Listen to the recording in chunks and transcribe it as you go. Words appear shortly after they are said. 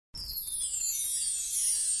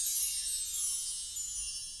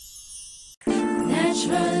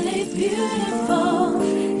naturally beautiful,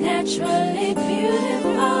 naturally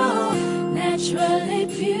beautiful, naturally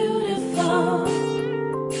beautiful,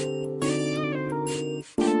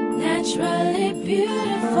 naturally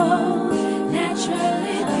beautiful,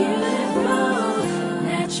 naturally beautiful,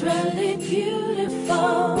 naturally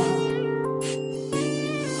beautiful.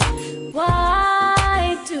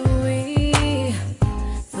 Why do we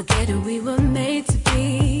forget who we were made to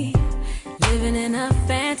be? Living in a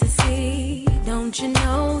fantasy. Don't you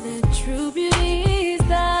know that true beauty is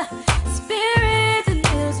the spirit that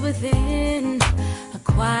lives within? A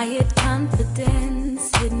quiet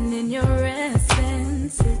confidence hidden in your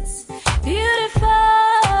essence. It's beautiful,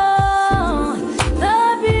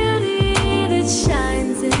 the beauty that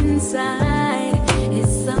shines inside is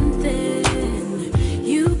something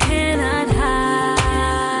you cannot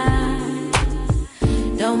hide.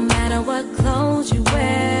 Don't matter what clothes you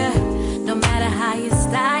wear, no matter how you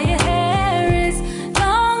style your hair, as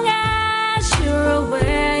long as you're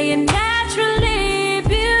aware you're naturally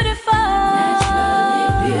beautiful.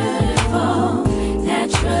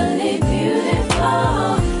 Naturally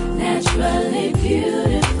beautiful, naturally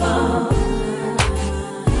beautiful,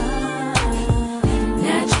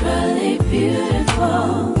 naturally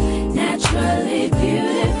beautiful, naturally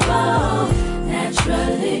beautiful,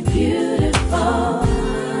 naturally beautiful.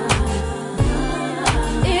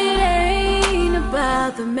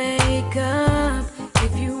 The makeup,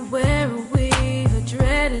 if you wear a weave or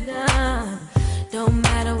dread it up, don't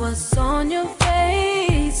matter what's on your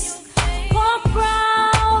face, walk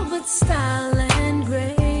proud with style and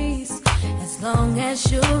grace, as long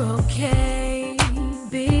as you're okay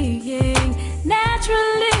being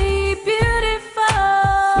naturally beautiful.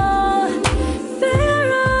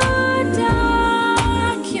 Fair or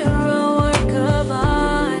dark, you're a work of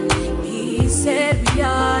art. He said we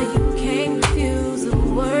are, you can't refuse the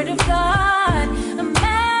word of God. A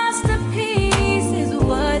masterpiece is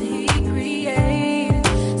what he created.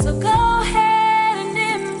 So go ahead and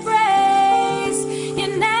embrace.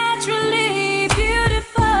 You're naturally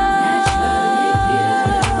beautiful.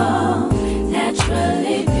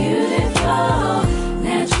 Naturally beautiful,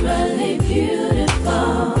 naturally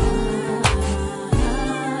beautiful,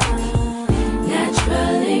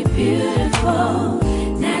 naturally beautiful,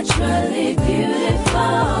 naturally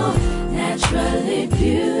beautiful, naturally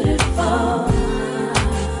beautiful.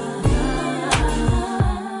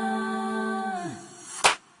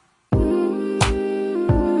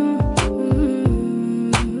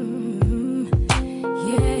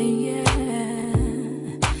 Yeah, yeah.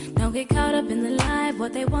 Don't get caught up in the life,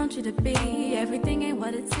 what they want you to be. Everything ain't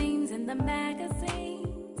what it seems in the magazine.